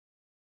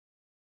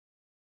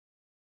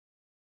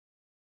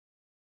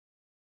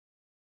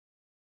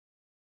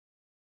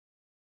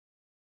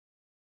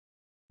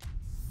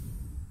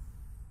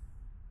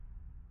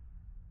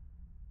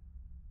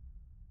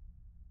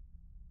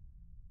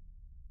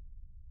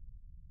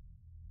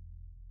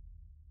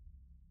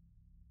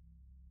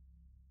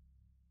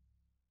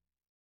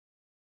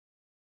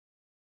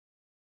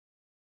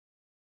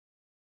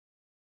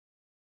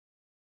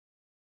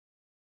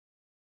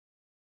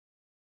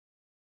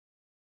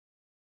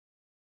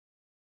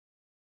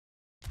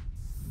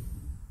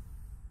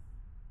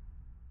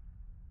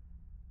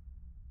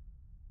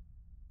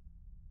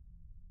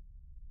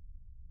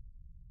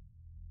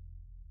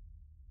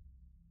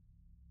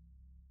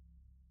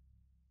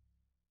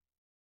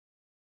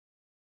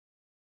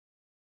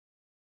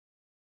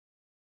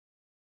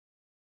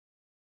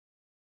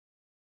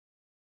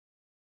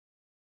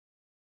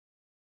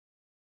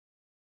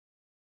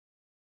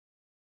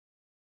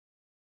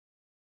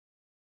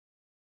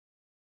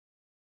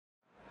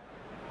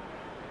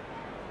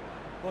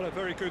Well, a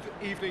very good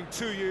evening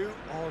to you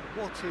on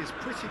what is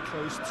pretty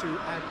close to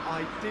an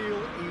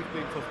ideal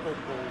evening for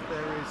football.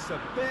 There is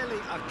barely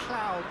a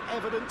cloud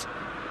evident.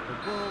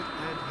 The world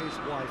and his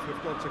wife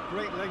have gone to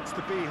great lengths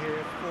to be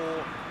here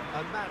for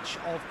a match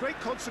of great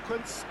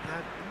consequence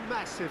and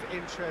massive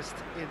interest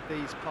in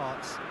these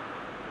parts.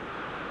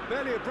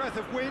 Barely a breath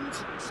of wind,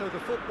 so the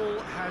football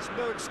has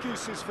no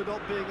excuses for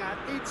not being at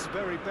its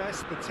very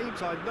best. The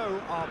teams I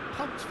know are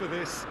pumped for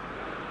this.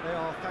 They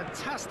are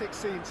fantastic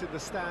scenes in the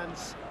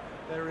stands.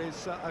 There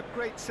is a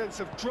great sense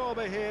of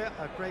drama here,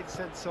 a great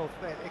sense of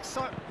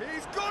excitement.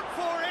 He's gone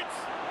for it!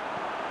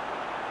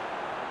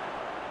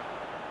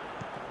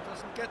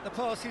 Doesn't get the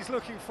pass he's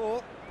looking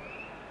for.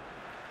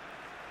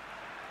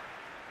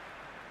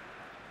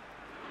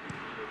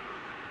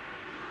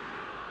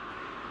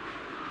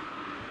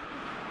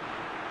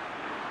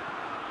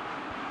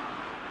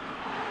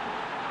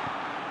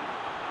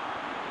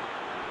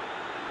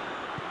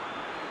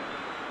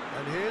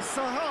 And here's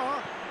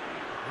Saha,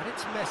 and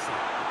it's Messi.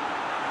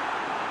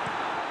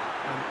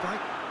 And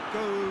that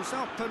goes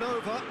up and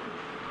over.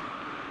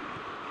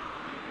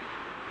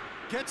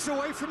 Gets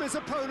away from his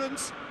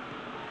opponents.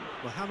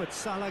 Mohamed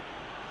Salah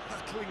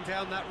battling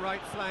down that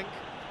right flank.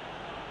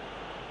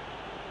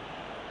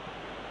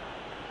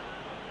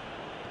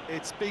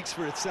 It speaks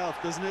for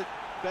itself, doesn't it?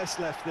 Best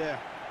left there.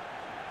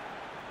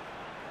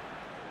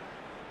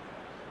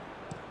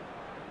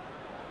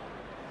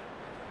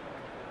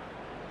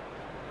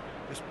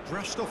 Just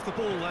brushed off the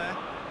ball there.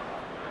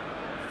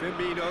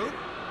 Firmino.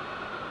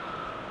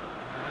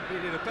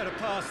 Needed a better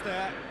pass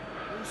there.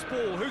 Who's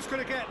ball? Who's going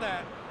to get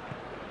there?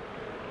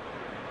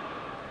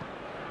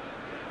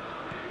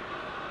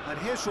 And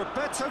here's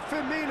Roberto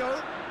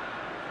Firmino.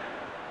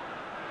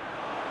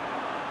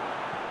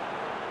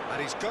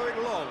 And he's going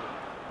long.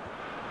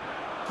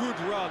 Good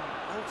run,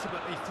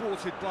 ultimately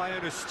thwarted by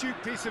an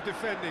astute piece of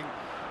defending.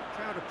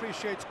 Crowd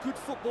appreciates good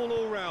football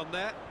all round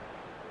there.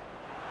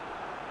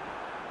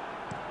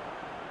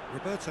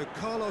 Roberto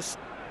Carlos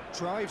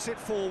drives it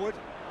forward.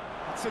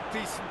 It's a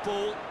decent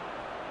ball.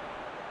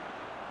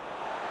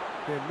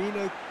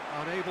 Firmino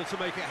unable to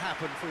make it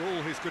happen for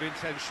all his good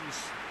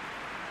intentions.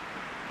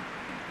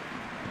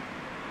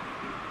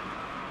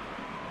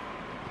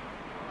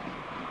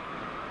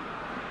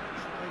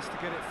 Tries to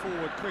get it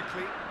forward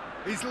quickly.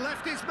 He's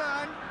left his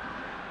man.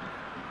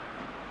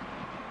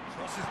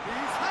 Crosses.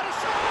 He's had a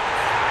shot.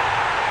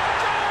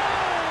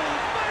 Goal!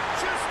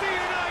 Manchester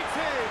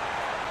United!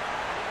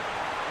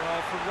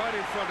 Well, from right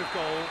in front of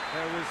goal,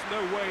 there was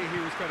no way he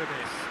was going to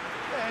miss.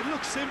 Yeah, it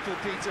looks simple,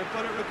 Peter,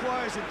 but it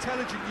requires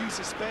intelligent use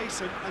of space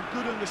and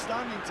good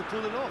understanding to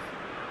pull it off.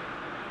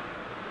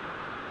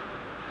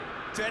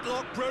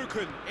 Deadlock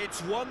broken,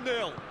 it's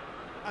 1-0.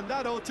 And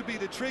that ought to be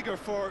the trigger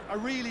for a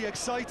really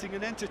exciting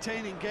and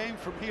entertaining game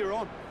from here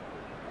on.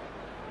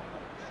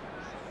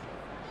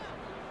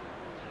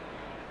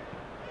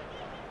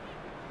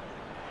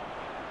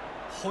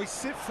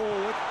 Hoists it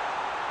forward.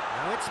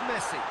 Now it's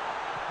Messi.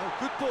 Oh,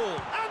 good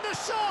ball. And the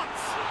shot!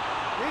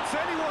 It's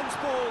anyone's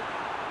ball.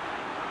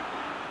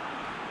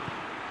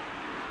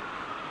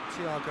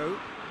 Thiago.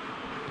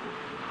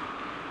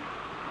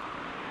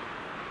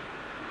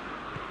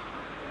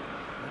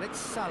 And it's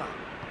Salah.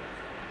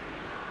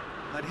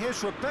 And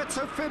here's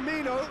Roberto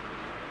Firmino.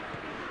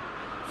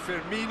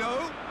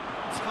 Firmino.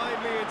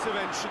 Timely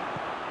intervention.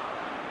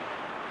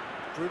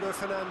 Bruno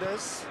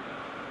Fernandes.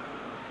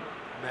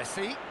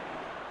 Messi.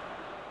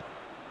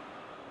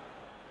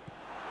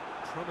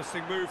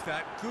 Promising move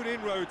that. Good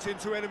inroads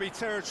into enemy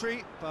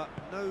territory, but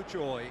no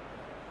joy.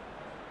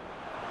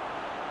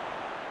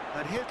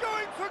 And here's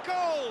going for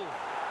goal!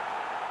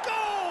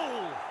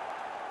 Goal!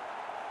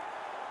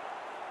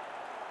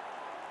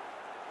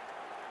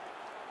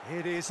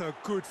 It is a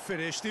good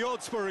finish. The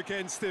odds were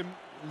against him.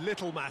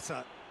 Little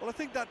matter. Well, I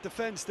think that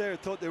defence there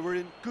thought they were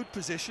in good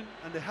position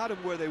and they had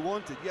him where they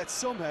wanted, yet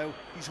somehow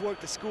he's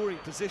worked a scoring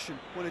position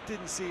when it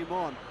didn't see him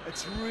on.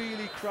 It's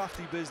really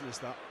crafty business,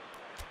 that.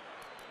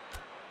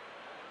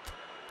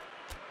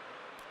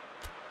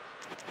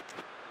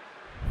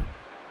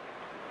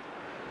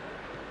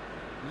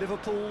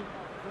 Liverpool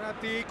grab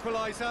the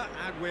equaliser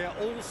and we're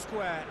all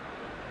square.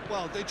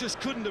 Well, they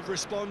just couldn't have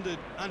responded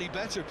any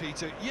better,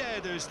 Peter. Yeah,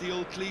 there's the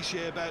old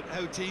cliche about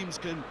how teams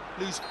can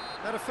lose.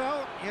 That a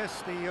foul?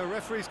 Yes, the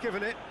referee's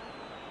given it.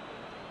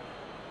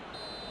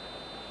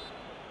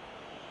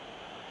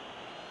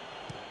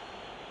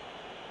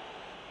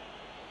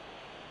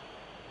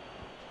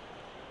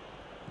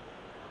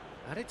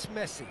 And it's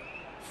Messi.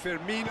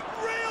 Firmino.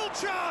 Real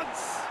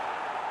chance!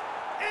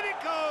 In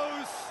it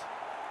goes!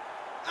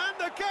 And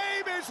the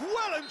game is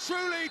well and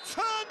truly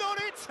turned on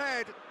its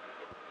head.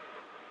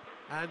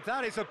 And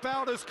that is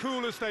about as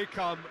cool as they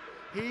come.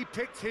 He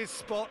picked his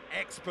spot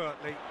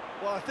expertly.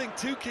 Well, I think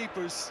two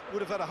keepers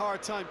would have had a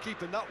hard time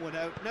keeping that one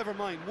out, never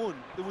mind one.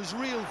 There was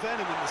real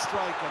venom in the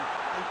strike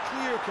and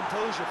clear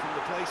composure from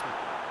the placement.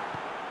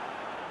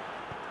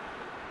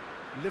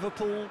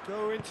 Liverpool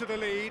go into the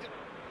lead.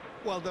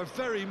 Well, they're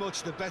very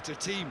much the better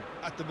team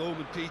at the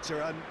moment, Peter,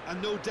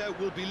 and no doubt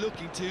will be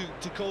looking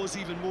to cause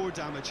even more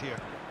damage here.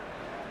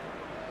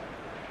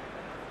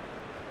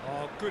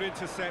 good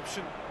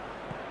interception.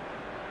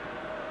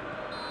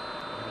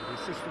 And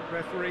the assistant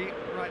referee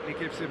rightly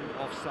gives him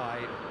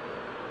offside.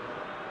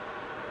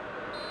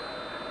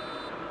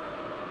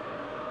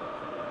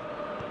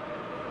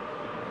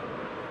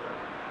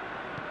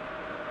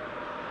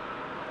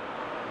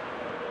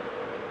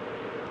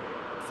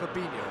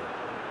 Fabinho.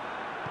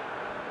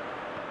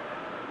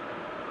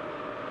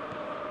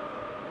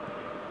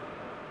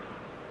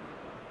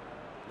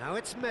 Now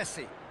it's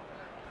Messi.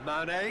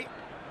 Mane.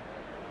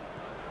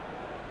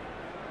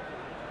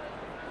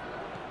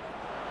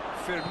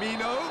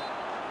 Firmino.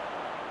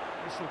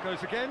 Whistle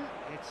goes again.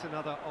 It's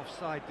another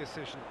offside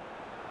decision.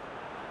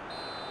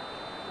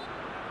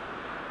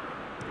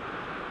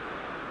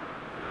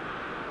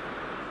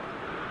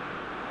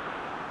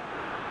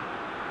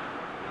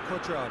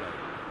 Quadrado.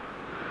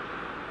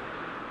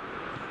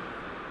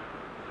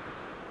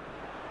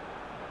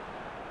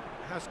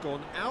 Has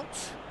gone out.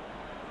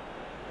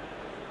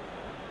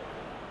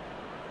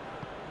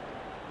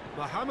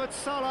 Mohamed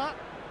Salah,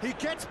 he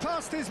gets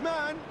past his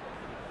man.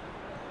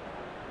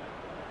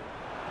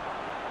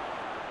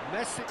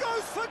 Messi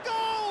goes for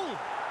goal!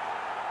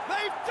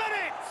 They've done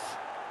it!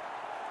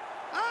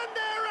 And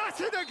they're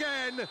at it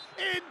again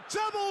in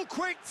double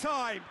quick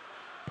time.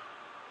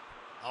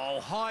 Oh,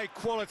 high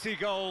quality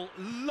goal,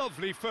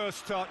 lovely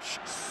first touch,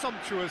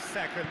 sumptuous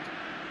second.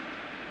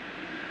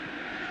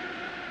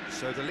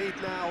 So the lead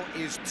now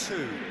is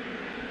 2.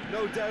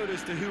 No doubt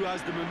as to who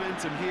has the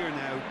momentum here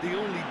now. The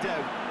only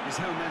doubt is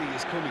how many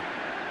is coming.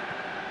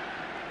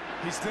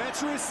 He's there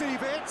to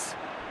receive it.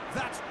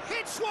 That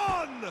hits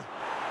one!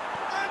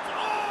 And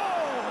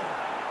oh!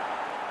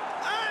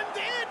 And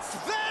it's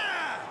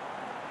there!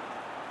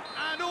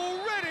 And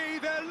already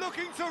they're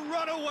looking to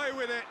run away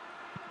with it.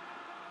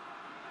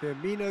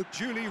 Firmino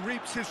duly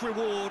reaps his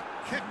reward,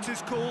 kept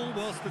his cool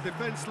whilst the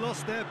defence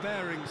lost their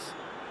bearings.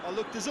 Oh,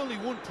 look, there's only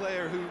one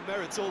player who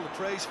merits all the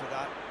praise for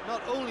that.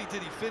 Not only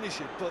did he finish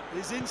it, but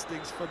his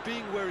instincts for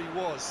being where he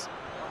was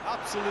are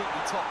absolutely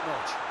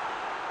top-notch.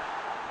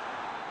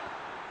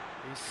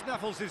 He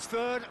snaffles his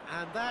third,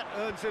 and that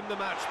earns him the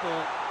match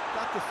ball.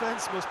 That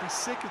defence must be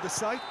sick of the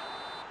sight.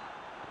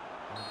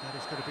 And that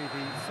is going to be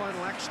the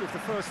final action of the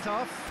first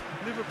half.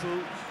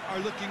 Liverpool are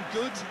looking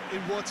good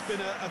in what's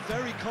been a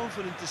very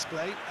confident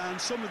display, and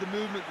some of the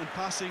movement and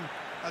passing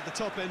at the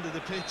top end of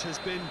the pitch has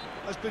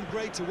been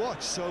great to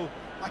watch, so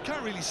I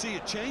can't really see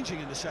it changing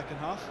in the second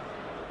half.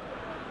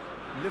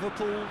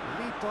 Liverpool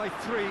lead by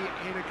 3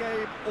 in a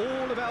game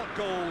all about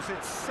goals.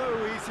 It's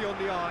so easy on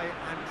the eye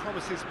and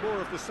promises more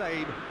of the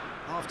same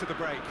after the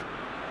break.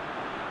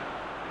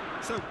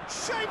 So,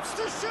 shapes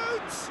to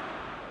shoot!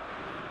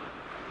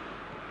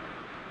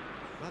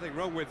 Nothing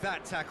wrong with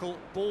that tackle,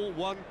 ball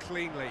won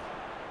cleanly.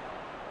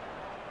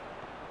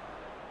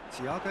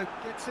 Thiago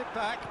gets it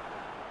back.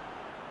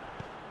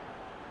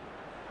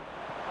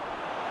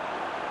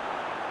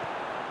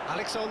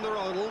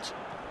 Alexander-Arnold.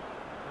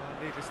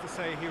 Well, needless to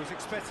say, he was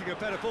expecting a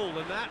better ball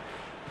than that.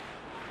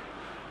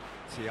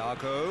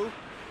 Thiago.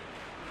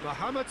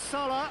 Mohamed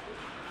Salah.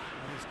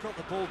 And he's got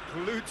the ball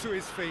glued to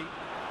his feet.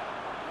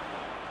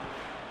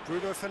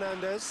 Bruno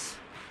Fernandes.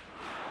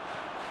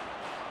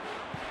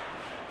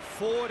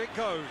 Forward it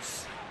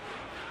goes.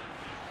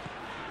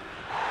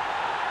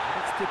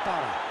 And it's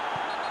Dybala.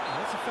 Oh,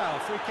 that's a foul.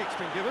 Free kick's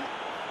been given.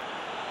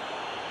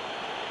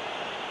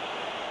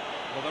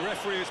 Well, the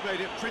referee has made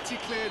it pretty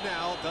clear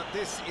now that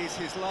this is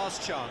his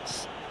last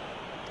chance.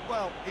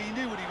 Well, he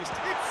knew what he was...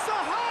 It's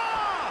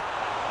Zaha!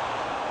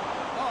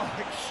 Oh,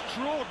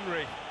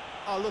 extraordinary.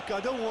 Oh, look, I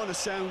don't want to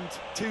sound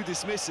too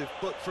dismissive,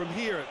 but from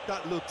here,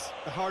 that looked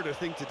a harder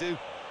thing to do.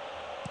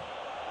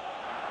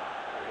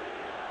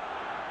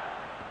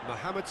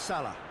 Mohamed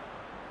Salah.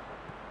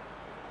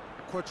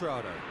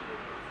 Quadrado.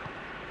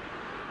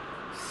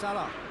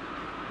 Salah.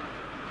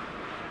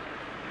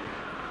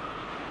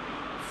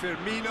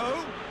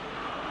 Firmino.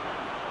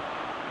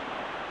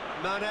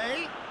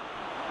 Mane.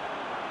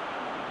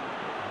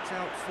 It's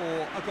out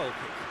for a goal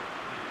kick.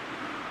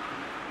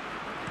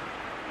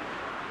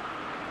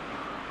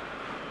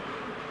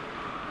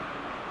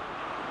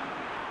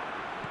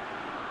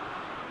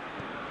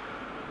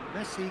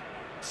 Messi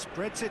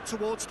spreads it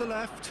towards the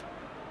left.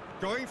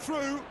 Going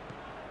through.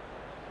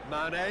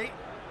 Mane.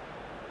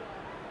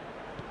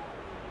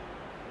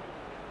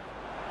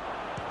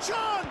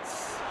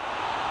 Chance!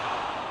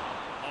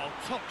 Oh,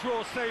 top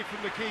draw save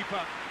from the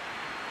keeper.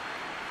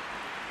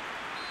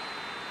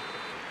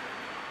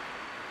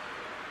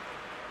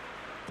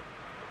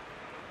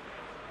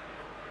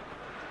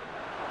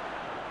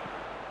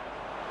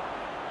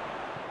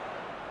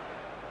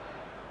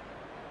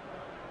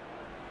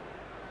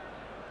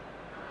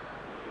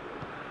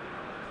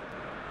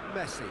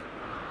 Messi.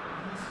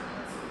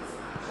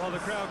 Well, the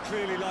crowd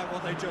clearly like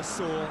what they just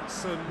saw.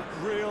 Some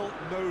real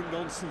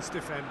no-nonsense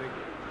defending.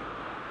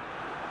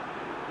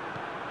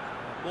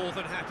 More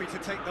than happy to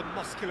take the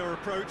muscular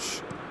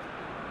approach.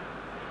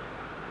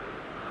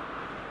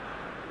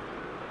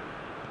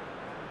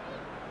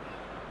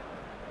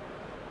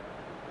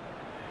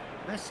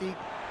 Messi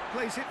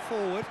plays it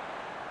forward.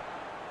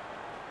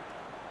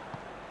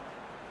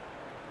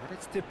 And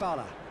it's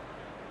Dybala.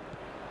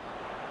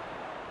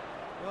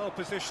 Well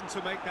positioned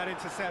to make that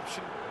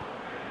interception.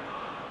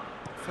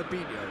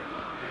 Fabinho.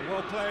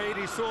 Well played,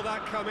 he saw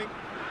that coming.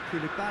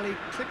 Koulibaly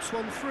clips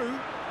one through.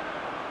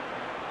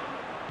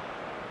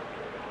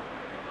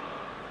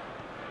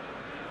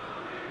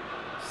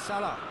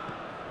 Salah.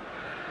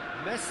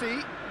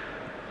 Messi.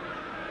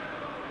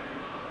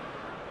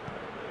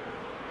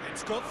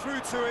 It's got through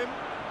to him.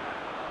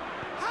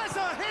 Has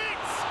a hit!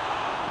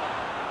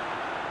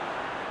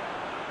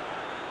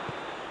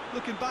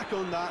 Looking back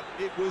on that,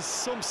 it was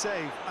some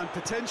save and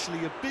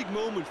potentially a big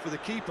moment for the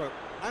keeper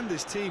and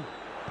his team.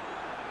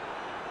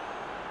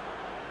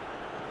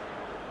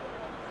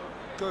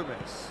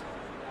 Gomez.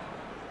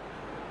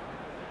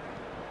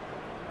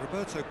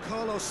 Roberto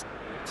Carlos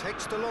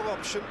takes the long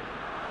option.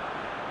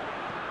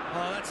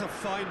 Oh, that's a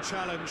fine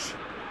challenge.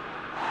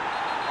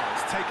 Oh,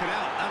 it's taken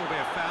out, that'll be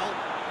a foul.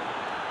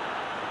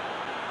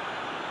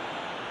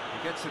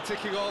 He gets the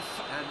ticking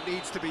off and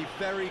needs to be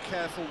very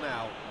careful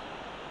now.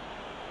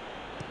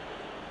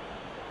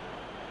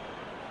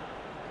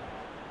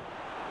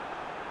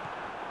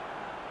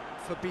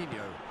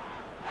 Fabinho.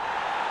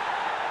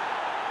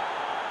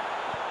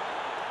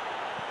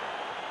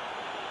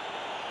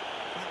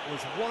 That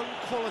was one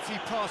quality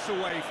pass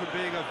away from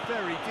being a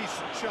very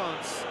decent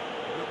chance.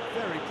 Looked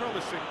very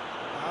promising.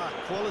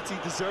 Quality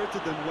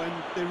deserted them when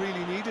they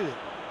really needed it.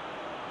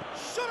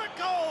 Shot at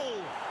goal!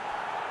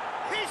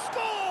 He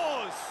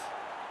scores!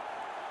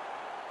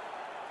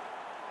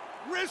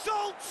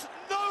 Result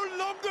no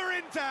longer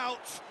in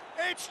doubt.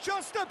 It's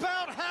just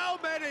about how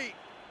many.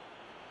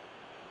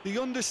 The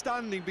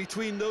understanding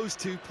between those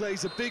two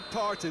plays a big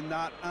part in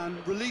that, and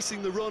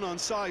releasing the run on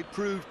side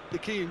proved the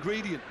key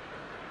ingredient.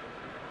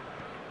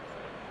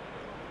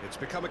 It's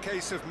become a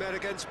case of men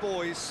against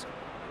boys.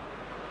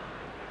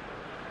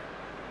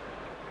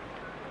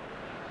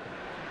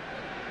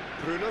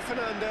 Bruno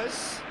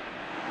Fernandes.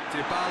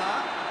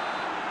 Dybala.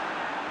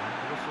 And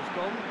the whistle's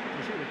gone,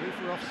 presumably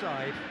for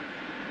offside.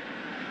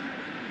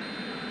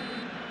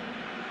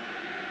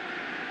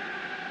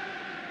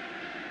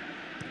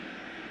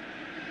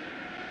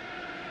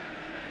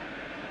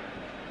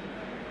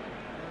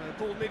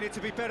 Ball needed to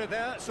be better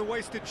there, it's a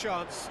wasted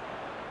chance.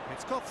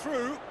 It's got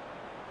through.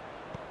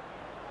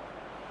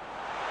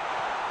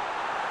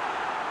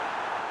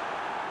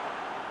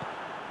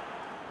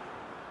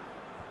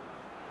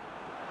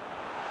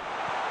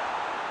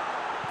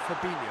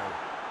 Fabinho.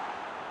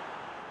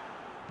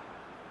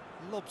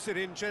 Lobs it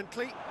in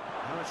gently.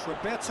 Now it's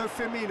Roberto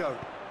Firmino.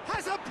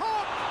 Has a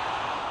pop!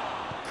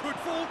 Could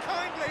fall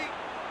kindly.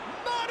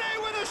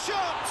 Mane with a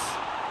shot!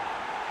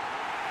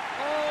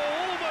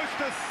 Oh, almost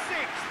a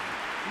sixth!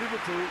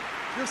 Liverpool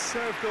just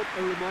served up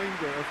a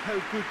reminder of how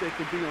good they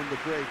can be on the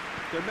break.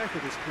 Their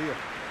method is clear.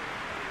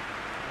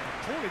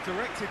 A poorly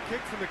directed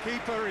kick from the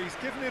keeper, he's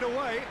given it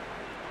away.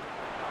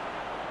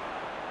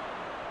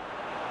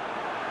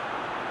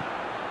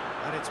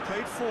 And it's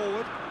played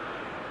forward.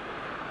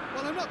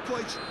 Well, I'm not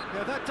quite...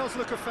 Yeah, that does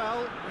look a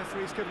foul.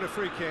 Referee's given a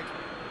free kick.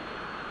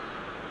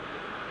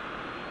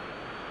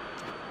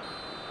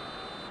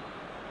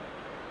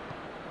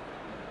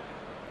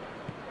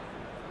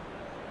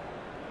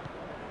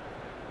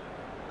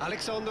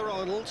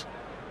 Alexander-Arnold.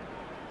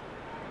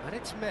 And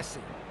it's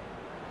Messi.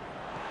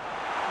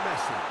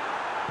 Messi.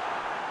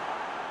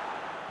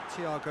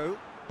 Thiago.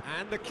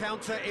 And the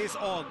counter is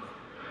on.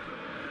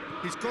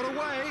 He's got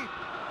away.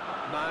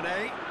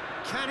 Mane.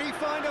 Can he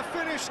find a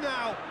finish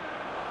now?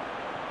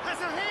 Has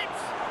a hit!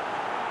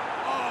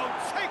 Oh,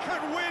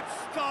 taken with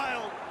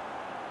style!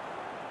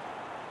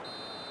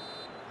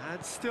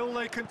 And still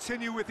they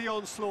continue with the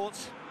onslaught.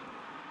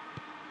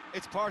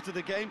 It's part of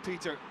the game,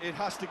 Peter. It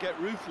has to get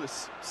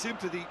ruthless.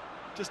 Sympathy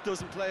just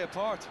doesn't play a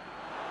part.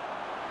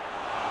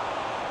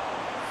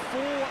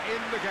 4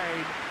 in the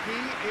game. He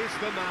is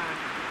the man.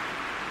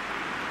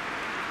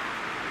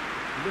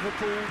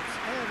 Liverpool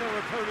tear their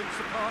opponents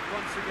apart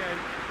once again.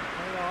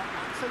 They are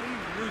utterly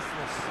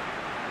ruthless.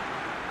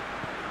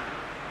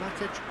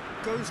 Matic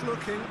goes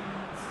looking.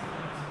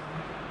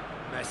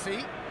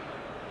 Messi.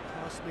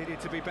 Pass needed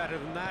to be better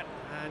than that,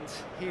 and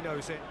he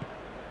knows it.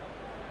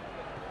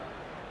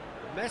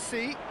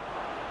 Messi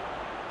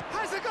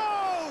has a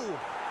go!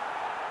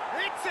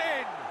 It's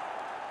in!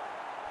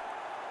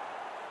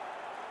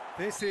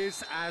 This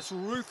is as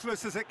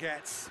ruthless as it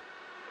gets.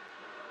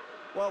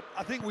 Well,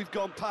 I think we've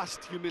gone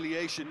past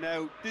humiliation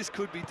now. This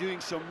could be doing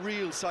some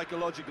real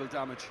psychological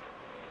damage.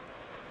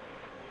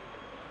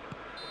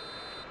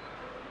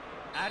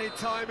 Added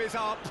time is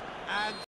up, and